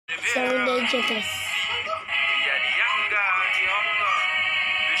Juventus.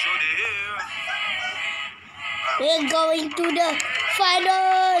 We're going to the final.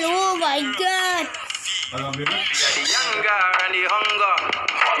 Oh my God! We are the younger and the hunger.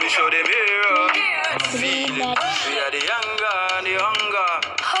 We show them here. We are the younger and the hunger.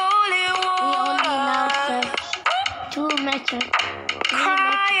 We only now serve 2 matches. 3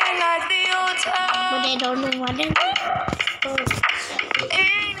 matches. But I don't know what it is.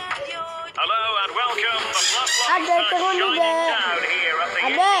 Hello and welcome. The floodlights are shining down here at the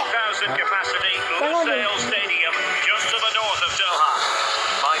 80,000 capacity Lusail Stadium, just to the north of Doha.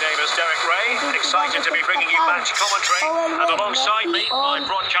 My name is Derek Ray, excited to be bringing you match commentary, and alongside me, my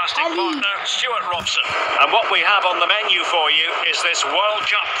broadcasting partner, Stuart Robson. And what we have on the menu for you is this World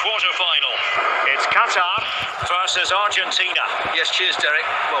Cup quarter-final. It's Qatar versus Argentina. Yes, cheers, Derek.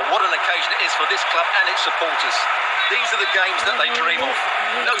 Well, what an occasion it is for this club and its supporters. These are the games that they dream of.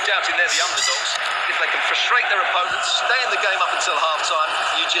 No doubting they're the underdogs. If they can frustrate their opponents, stay in the game up until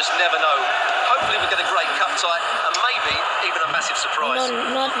half-time, you just never know. Hopefully we get a great cup tie and maybe even a massive surprise.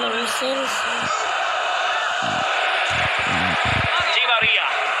 No, not Lusail. Di Maria.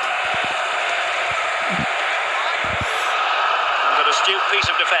 And an astute piece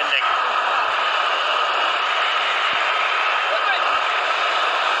of defending.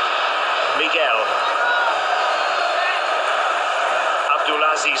 Miguel.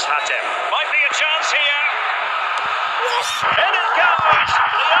 Abdulaziz Hatem. Might be a chance here. Yes! In it goes!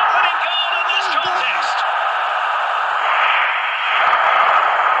 The opening goal in this contest.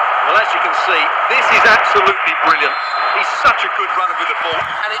 Well, as you can see, this is absolutely brilliant. He's such a good runner with the ball,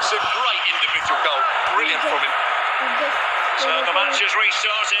 and it's a great individual goal. Brilliant from him. So the match has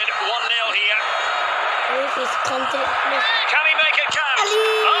restarted. 1-0 here. Can he make it count?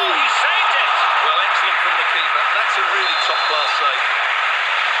 Oh, he saved it. Well, excellent from the keeper. That's a really top-class save.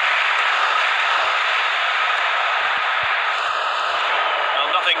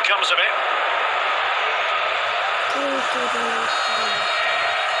 Well, nothing comes of it.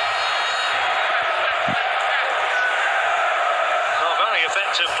 Well, very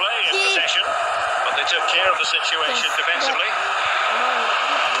effective play in possession, but they took care of the situation defensively.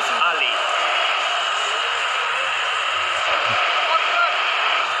 Ali.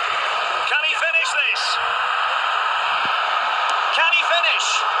 Can he finish this? Can he finish?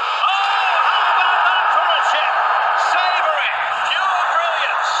 Oh, how about that for a chip? Savour it. Pure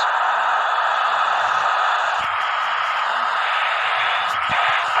brilliance.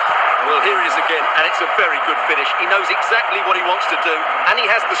 Well, here it is again, and it's a very good finish. He knows exactly what he wants to do, and he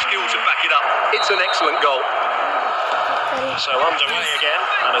has the skill to back it up. It's an excellent goal. So underway again,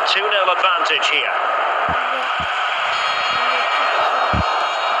 and a 2-0 advantage here.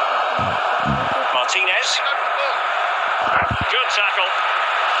 Martinez. Good tackle.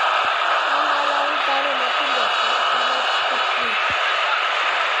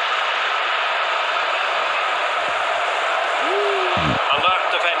 Alert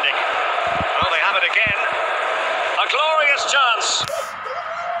defending. Well, they have it again. A glorious chance.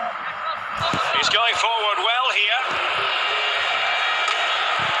 He's going forward well here.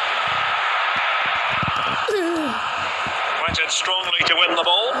 Went in strongly to win the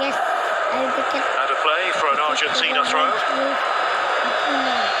ball. Yes, Out of play for an Argentina throw.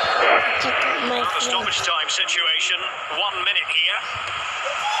 Another stoppage time situation. 1 minute here.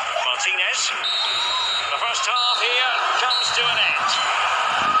 Martinez. The first half here comes to an end.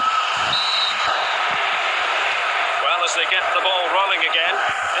 Well, as they get the ball rolling again,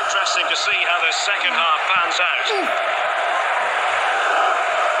 interesting to see how the second half pans out.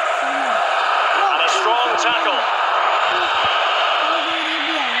 And a strong tackle.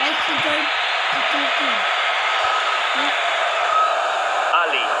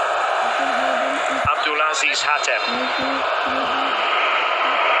 Ali. Abdulaziz Hatem.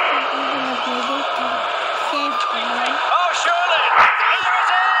 Oh, surely! There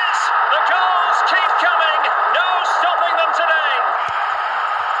it is! The goals keep coming! No stopping them today!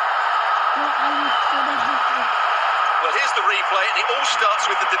 Well, here's the replay, and it all starts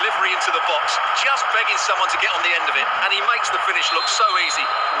with the delivery into the box, just begging someone to get on the end of it, and he makes the finish look so easy.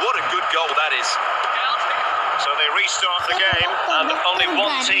 What a good goal that is. So they restart the game, and only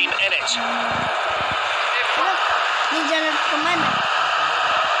one team in it.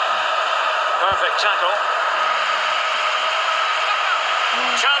 Perfect tackle.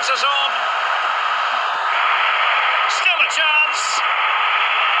 Chances on. Still a chance.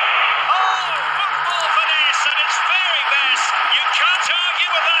 Oh, football finish at its very best. You can't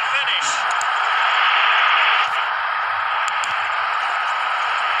argue with that finish.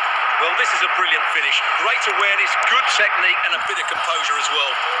 Well, this is a brilliant finish. Great awareness, good technique, and a bit of composure as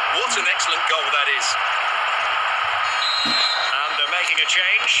well. What an excellent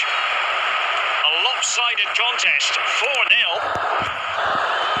match. A lopsided contest, 4-0.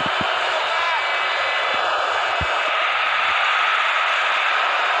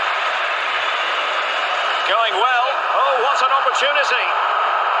 Going well. Oh, what an opportunity.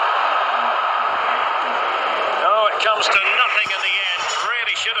 Oh, it comes to nothing in the end.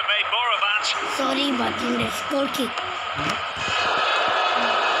 Really should have made more of that. Sorry, but in this goal kick.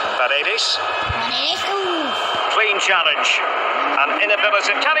 Paredes. Paredes, ooh. Clean challenge. An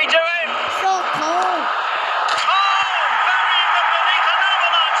inability. Can he do it? So cold. Oh, burying them beneath an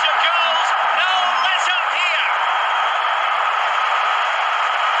avalanche of goals. No let up here.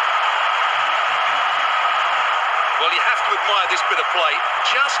 Well, you have to admire this bit of play.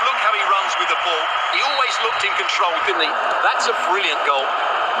 Just look how he runs with the ball. He always looked in control, didn't he? That's a brilliant goal.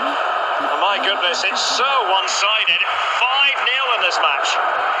 Oh, my goodness, it's so one-sided. 5-0 in this match.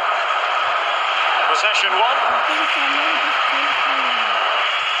 Possession one.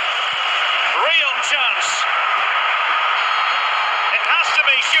 Real chance. It has to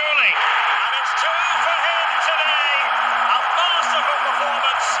be, surely. And it's 2 for him today. A masterful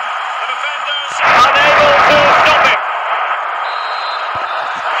performance. The defenders unable to stop him.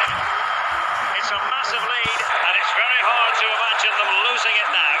 It's a massive lead, and it's very hard to imagine them losing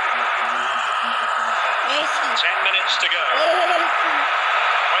it now. 10 minutes to go.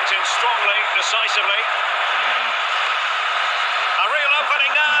 Went in strongly, decisively. A real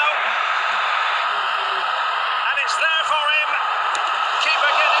opening now. And it's there for him.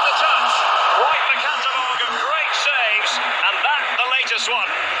 Keeper getting the touch. Right the catalogue of great saves. And that the latest one.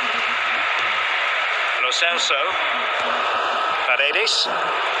 Lo Celso. Paredes.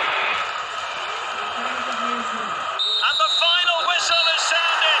 And the final whistle is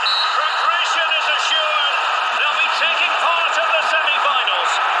sounded. Progression is assured. They'll be taking part in the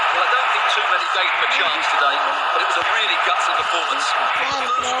semi-finals. Well, I don't think too many gave them a chance today, but it was a really gutsy performance. First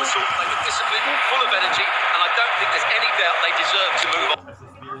whistle, they were disciplined, full of energy, and I don't think there's any doubt they deserve to move on.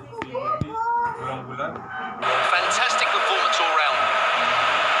 Fantastic performance all round.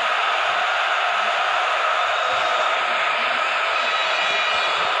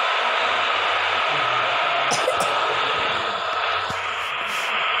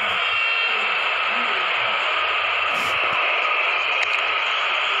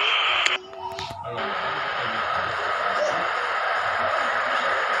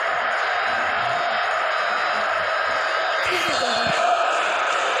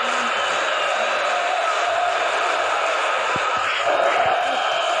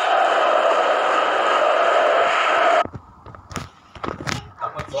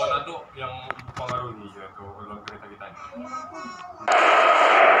 Yang pengaruhi atau kalau kereta kita.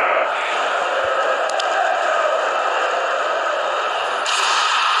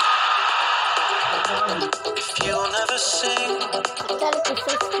 You'll never sing.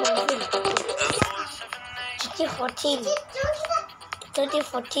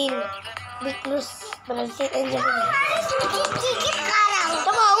 2014 Big News Brazil and Germany.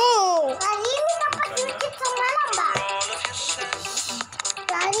 Kamu mau? Tadi ini dapat sedikit semalam, Mbak.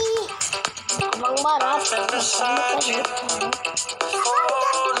 Tadi Abang Barat ada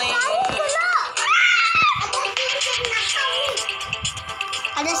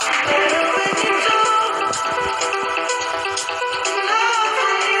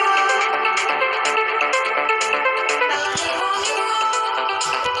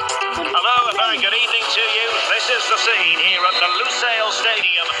Hello, a very good evening to you. This is the scene here at the Lusail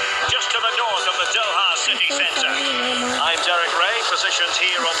Stadium, just to the north of the Doha city centre. I'm Derek Ray, positioned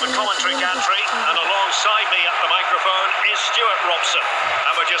here on the commentary gantry, and alongside me at the microphone is Stuart Robson.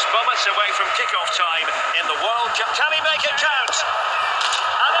 And we're just moments away from kick-off time in the World Cup. Can he make it count?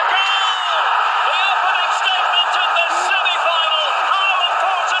 And a goal! The opening statement in the semi-final. How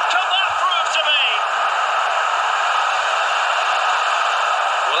important can that prove to be?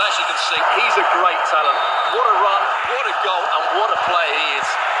 Well, as you can see, he's a great talent. What a run, what a goal, and what a player he is.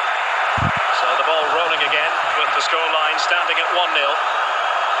 So the ball rolling again with the scoreline standing at 1-0.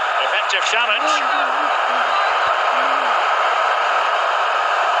 Effective challenge.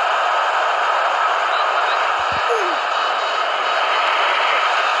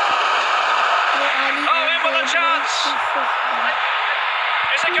 Oh, in with a chance.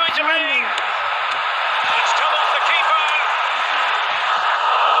 Is it going to be? It's come off the keeper.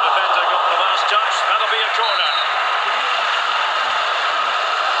 And the defender got the last touch. That'll be a corner.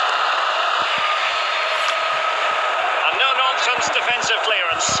 And no-nonsense defensive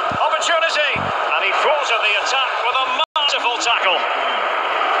clearance. Opportunity. And he thwarted the attack with a masterful tackle.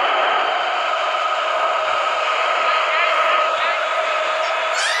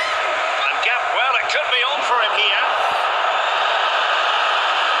 And gap, well, it could be on for him here.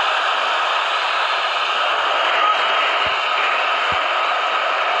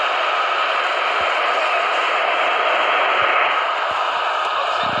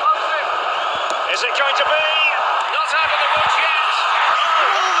 it going to be? Not out of the woods yet.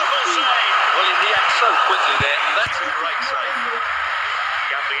 Oh, wonderful save. Well, he reacts so quickly there. That's a great save.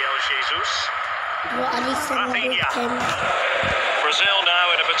 Gabriel Jesus. Rafinha. Brazil now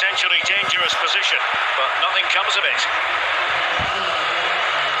in a potentially dangerous position, but nothing comes of it.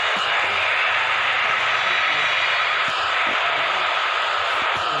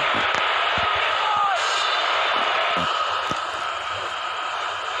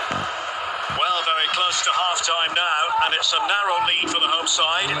 Well, very close to half-time now, and it's a narrow lead for the home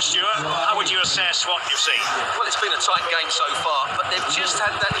side. Stuart, how would you assess what you've seen? Well, it's been a tight game so far, but they've just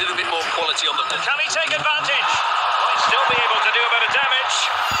had that little bit more quality on the pitch. Can he take advantage? Might still be able to do a bit of damage.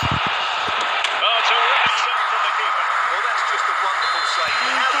 Oh, terrific save from the keeper. Well, that's just a wonderful save.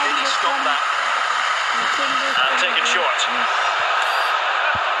 How did he stop that? And taken short.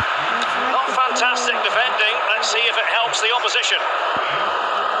 Not fantastic defending. Let's see if it helps the opposition.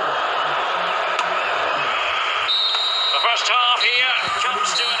 The first half here comes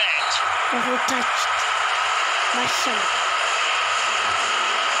to an end. Who touched my son?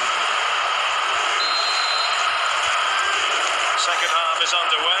 Second half is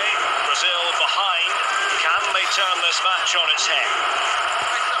underway. Brazil behind. Can they turn this match on its head?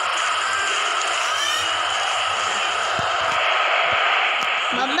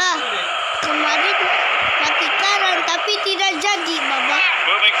 Baba, kemarin matikan tapi tidak jadi, Baba.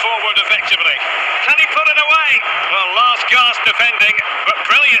 Moving forward effectively. Can he put it away? Well, last gasp defending, but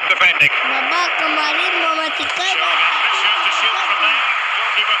brilliant defending. Baba, kemarin mematikan. Ambitious to shoot from there.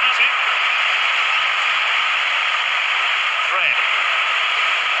 Goalkeeper has it. Fred.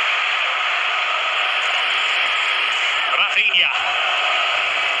 Rafinha.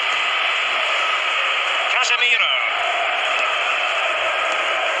 Casemiro.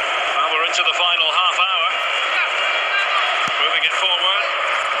 Well, we're into the final half hour. Moving it forward.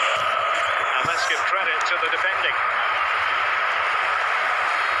 And let's give credit to the defending.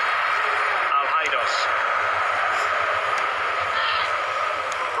 Alhaidos.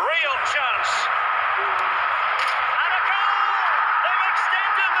 Real chance. And a goal! They've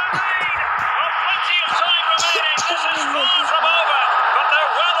extended the lead. Oh, plenty of time remaining. This is far from over. But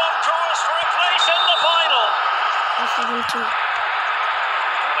they're well on course for a place in the final.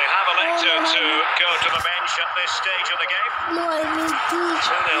 They have elected to go to the bench at this stage of the game. No, I mean 2-0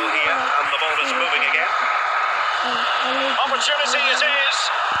 here, and the ball is moving again. Opportunity it is.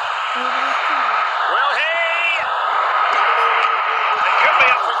 Will he? It could be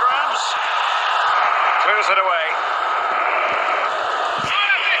up for grabs. Clears it away.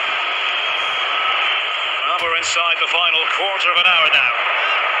 Well, we're inside the final quarter of an hour now.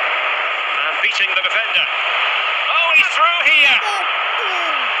 And beating the defender. Oh, he's through here.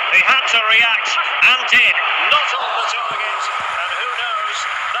 He had to react, and did. Not on the target. And who knows,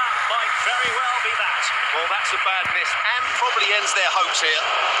 that might very well be that. Well, that's a bad miss, and probably ends their hopes here.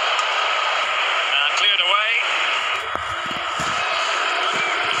 And cleared away.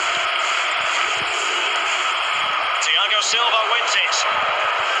 Thiago Silva wins it.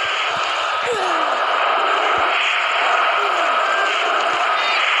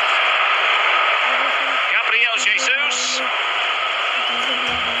 Gabriel Jesus.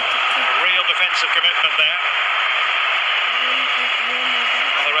 Real defensive commitment there.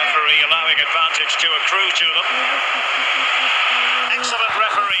 The referee allowing advantage to accrue to them. Excellent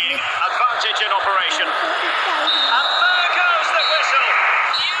refereeing. Advantage in operation. And there goes the whistle.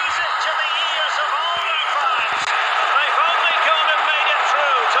 Music to the ears of all their fans. They've only gone and made it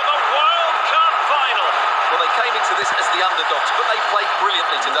through to the World Cup final. Well, they came into this as the underdogs, but they played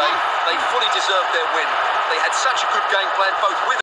brilliantly today. They fully deserved their win. They had such a good game plan, both with